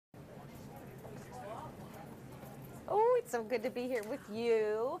It's so good to be here with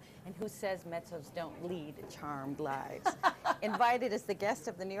you. And who says mezzos don't lead charmed lives? Invited as the guest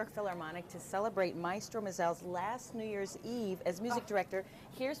of the New York Philharmonic to celebrate Maestro Mazzel's last New Year's Eve as music director,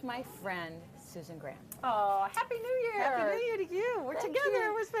 here's my friend, Susan Graham. Oh, Happy New Year! Happy New Year to you. We're Thank together.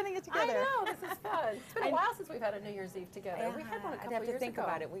 you. We're spending it together. I know, this is fun. It's been a while since we've had a New Year's Eve together. Yeah, We had one a couple I'd have to years think ago.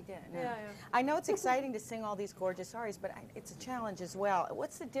 about it. We did. No. Yeah. I know it's exciting to sing all these gorgeous arias, but it's a challenge as well.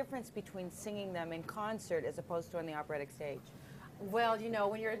 What's the difference between singing them in concert as opposed to on the operatic stage? Well, you know,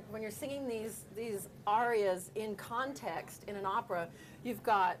 when you're singing these arias in context in an opera, you've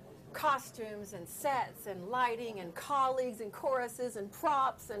got costumes and sets and lighting and colleagues and choruses and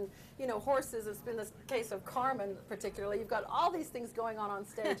props and, you know, horses. It's been the case of Carmen particularly. You've got all these things going on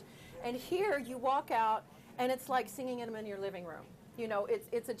stage. And here you walk out and it's like singing them in your living room. You know,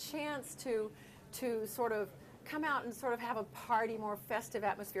 it's a chance to sort of come out and sort of have a party, more festive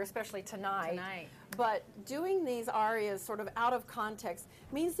atmosphere, especially tonight. But doing these arias sort of out of context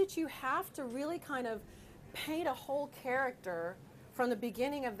means that you have to really kind of paint a whole character from the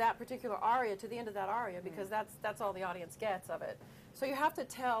beginning of that particular aria to the end of that aria, because that's all the audience gets of it. So you have to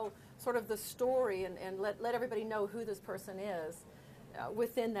tell sort of the story and let everybody know who this person is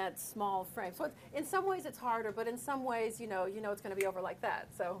within that small frame. So in some ways it's harder, but in some ways, you know it's going to be over like that.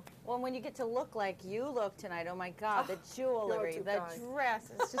 So well, when you get to look like you look tonight, oh my God, the jewelry, the kind.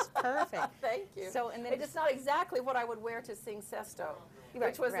 dress, it's just perfect. Thank you. So and then it's not exactly what I would wear to sing Sesto.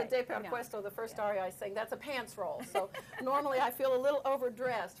 Which was the De per Questo, the first aria I sang. That's a pants roll. So normally I feel a little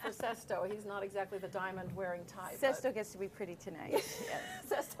overdressed for Sesto. He's not exactly the diamond-wearing type. Sesto gets to be pretty tonight. Yes.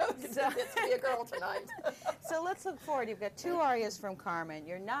 Sesto gets to be a girl tonight. So let's look forward. You've got two arias from Carmen.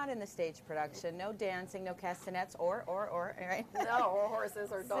 You're not in the stage production. No dancing, no castanets, or right? No, or horses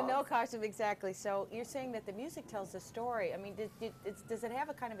or dogs. So no costume, exactly. So you're saying that the music tells the story. I mean, does it have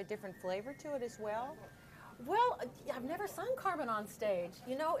a kind of a different flavor to it as well? Well, I've never sung Carmen on stage.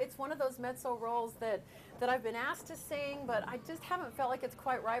 You know, it's one of those mezzo roles that I've been asked to sing, but I just haven't felt like it's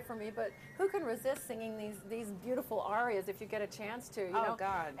quite right for me. But who can resist singing these beautiful arias if you get a chance to, you know? Oh,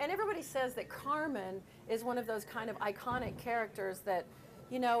 God. And everybody says that Carmen is one of those kind of iconic characters that,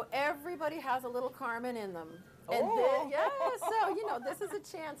 you know, everybody has a little Carmen in them. And so, you know, this is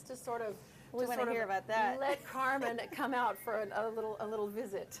a chance to sort of we want to hear about that. Let Carmen come out for a little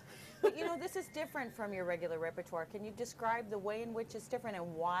visit. But you know, this is different from your regular repertoire. Can you describe the way in which it's different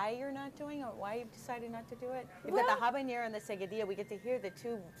and why you're not doing it, or why you've decided not to do it? You've got the habanera and the seguidilla. We get to hear the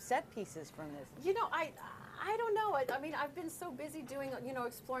two set pieces from this. You know, I don't know. I mean, I've been so busy doing, you know,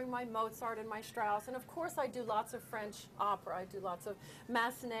 exploring my Mozart and my Strauss, and of course I do lots of French opera. I do lots of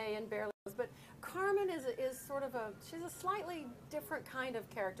Massenet and Berlioz, but Carmen is sort of she's a slightly different kind of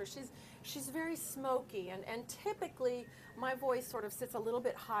character. She's very smoky, and typically my voice sort of sits a little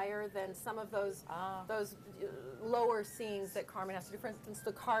bit higher than some of those lower scenes that Carmen has to do. For instance,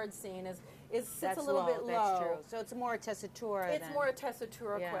 the card scene sits a little bit low. That's true. So it's more a tessitura. It's more a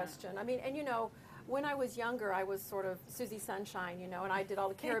tessitura question. I mean, and you know, when I was younger, I was sort of Susie Sunshine, you know, and I did all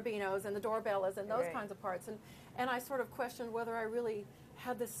the carabinos and the doorbellas and those kinds of parts, and I sort of questioned whether I really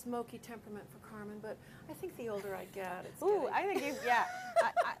had this smoky temperament for Carmen, but I think the older I get, it's Ooh, I think you, yeah.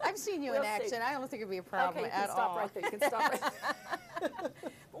 I've seen you in action. I don't think it'd be a problem at all. Okay, you can stop right there.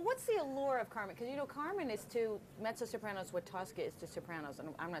 But what's the allure of Carmen? Because, you know, Carmen is to mezzo-sopranos what Tosca is to sopranos, and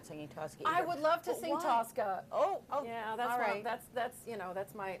I'm not singing Tosca either. I would love to sing Tosca. Oh, yeah, that's right. That's you know,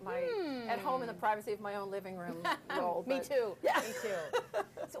 that's my at home in the privacy of my own living room role. Me too. Yeah. Me too.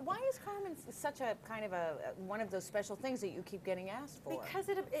 So why is Carmen such a kind of one of those special things that you keep getting asked for? Because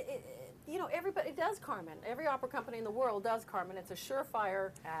you know, everybody does Carmen. Every opera company in the world does Carmen. It's a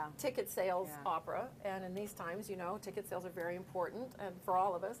surefire ticket sales opera, and in these times, you know, ticket sales are very important and for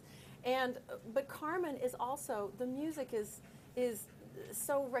all of us. But Carmen is also, the music is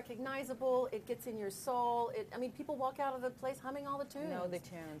so recognizable. It gets in your soul. I mean, people walk out of the place humming all the tunes. Know the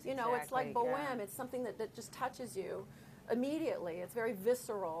tunes. You know, it's like Bohème. It's something that just touches you immediately. It's very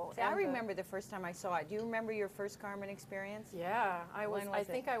visceral. See, I remember the first time I saw it. Do you remember your first Carmen experience? Yeah, I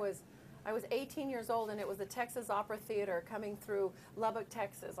think I was 18 years old, and it was the Texas Opera Theater coming through Lubbock,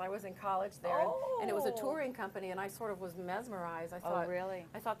 Texas. I was in college there, and it was a touring company, and I sort of was mesmerized. I thought, really?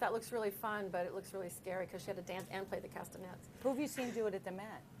 I thought that looks really fun, but it looks really scary because she had to dance and play the castanets. Who have you seen do it at the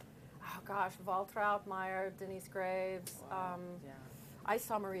Met? Oh gosh, Waltraud, Meyer, Denise Graves. I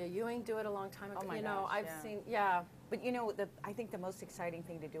saw Maria Ewing do it a long time ago. Oh my you know, gosh, I've seen, But you know, I think the most exciting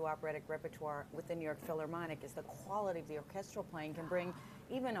thing to do operatic repertoire with the New York Philharmonic is the quality of the orchestral playing can bring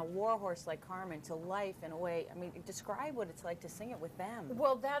even a warhorse like Carmen to life in a way. I mean, describe what it's like to sing it with them.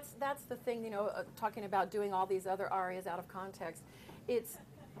 Well, that's the thing, you know, talking about doing all these other arias out of context. It's,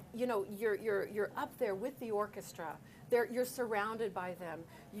 you know, you're up there with the orchestra. you're surrounded by them.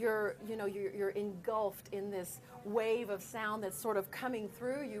 You're engulfed in this wave of sound that's sort of coming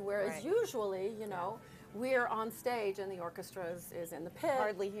through you, whereas usually, we're on stage and the orchestra is in the pit.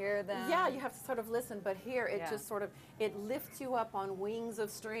 Hardly hear them. Yeah, you have to sort of listen, but here it just sort of, it lifts you up on wings of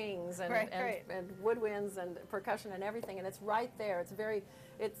strings and woodwinds and percussion and everything, and it's right there.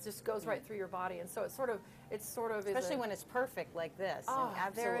 It just goes right through your body, and so it's sort of especially when it's perfect like this. Oh,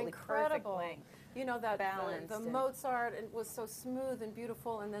 they're incredible. Perfect that balanced the Mozart, it was so smooth and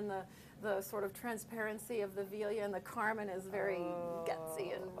beautiful, and then the sort of transparency of the Villa and the Carmen is very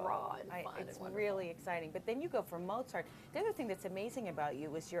gutsy and raw and fun. It's really exciting. But then you go from Mozart. The other thing that's amazing about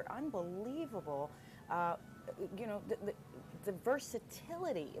you is your unbelievable, the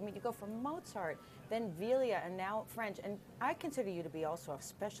versatility. I mean, you go from Mozart, then Villa, and now French. And I consider you to be also a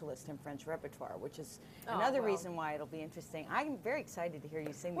specialist in French repertoire, which is another reason why it'll be interesting. I'm very excited to hear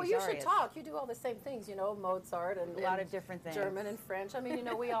you sing these arias. Well, you should talk. You do all the same things, Mozart and a lot of different things. German and French. I mean,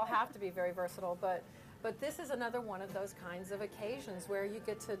 we all have to be very versatile, but this is another one of those kinds of occasions where you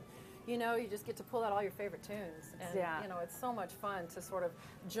get to, you just get to pull out all your favorite tunes. And, it's so much fun to sort of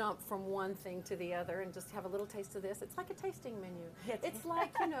jump from one thing to the other and just have a little taste of this. It's like a tasting menu. It's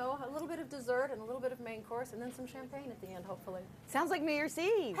like, a little bit of dessert and a little bit of main course and then some champagne at the end, hopefully. Sounds like New Year's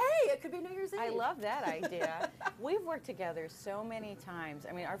Eve. Hey, it could be New Year's Eve. I love that idea. We've worked together so many times.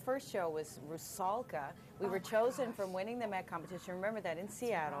 I mean, our first show was Rusalka. We were chosen from winning the Met competition. Remember that in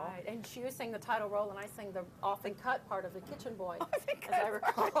Seattle. Right. And she was sang the title role, and I sang the often cut part of the kitchen boy, as I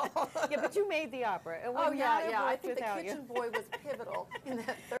recall. Yeah, but you made the opera. It I think the kitchen boy was pivotal in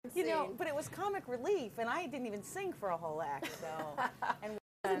that third scene. But it was comic relief, and I didn't even sing for a whole act. So, and it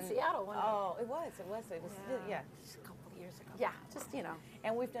was in Seattle, wasn't it? It was just a couple of years ago. Yeah, just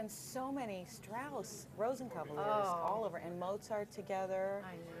And we've done so many Strauss, Rosenkavaliers all over, and Mozart together.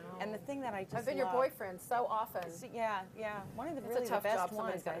 I know. And the thing that I just I've been your boyfriend so often. Yeah. One of the It's the best job.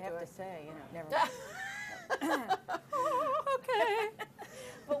 ones, I have to say. Never mind. Okay.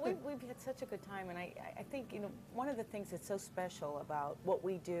 But we've had such a good time, and I think, one of the things that's so special about what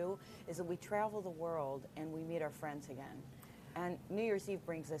we do is that we travel the world and we meet our friends again. And New Year's Eve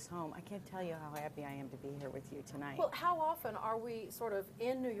brings us home. I can't tell you how happy I am to be here with you tonight. Well, how often are we sort of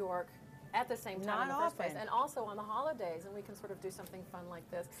in New York at the same time in the first place, and also on the holidays, and we can sort of do something fun like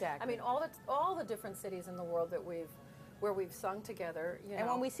this? Exactly. I mean, all the different cities in the world where we've sung together, And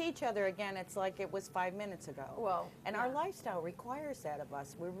when we see each other again, it's like it was 5 minutes ago. Well, and our lifestyle requires that of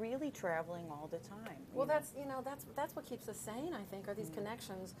us. We're really traveling all the time. Well, that's what keeps us sane, I think, are these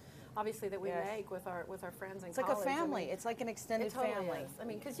connections, obviously, that we make with our friends and colleagues. It's like a family. It's like an extended family. I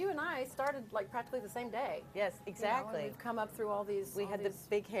mean, because you and I started like practically the same day. Yes, exactly. And we've come up through all these. We had the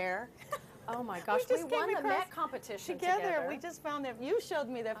big hair. Oh my gosh, we won the Met competition together. We just found that. You showed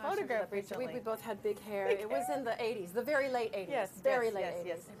me that photograph recently. We both had big hair. It was in the 80s, the very late 80s. Yes, very late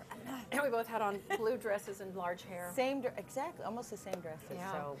 80s. And we both had on blue dresses and large hair. Exactly, almost the same dresses.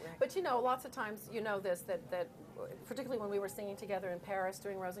 Yeah. So but lots of times, that particularly when we were singing together in Paris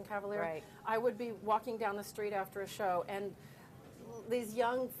doing Rosenkavalier, I would be walking down the street after a show, and these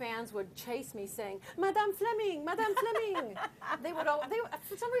young fans would chase me saying, "Madame Fleming, Madame Fleming." They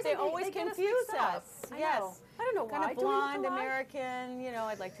for some reason, they always confuse us. Yes. I don't know why. Kind of blonde American,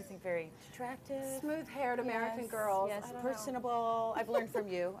 I'd like to think very attractive. Smooth-haired American girls. Yes, personable. I've learned from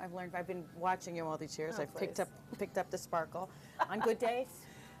you. I've been watching you all these years. I've picked up the sparkle. On good days,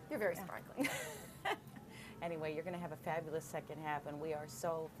 you're very sparkling. Anyway, you're going to have a fabulous second half, and we are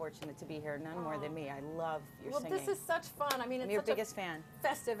so fortunate to be here. None more than me. I love your singing. Well, this is such fun. I mean, I'm it's your such biggest fan.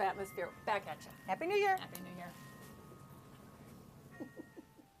 Festive atmosphere. Back at you. Happy New Year. Happy New Year.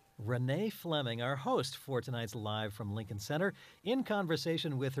 Renée Fleming, our host for tonight's Live from Lincoln Center, in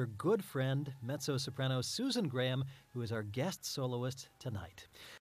conversation with her good friend, mezzo-soprano Susan Graham, who is our guest soloist tonight.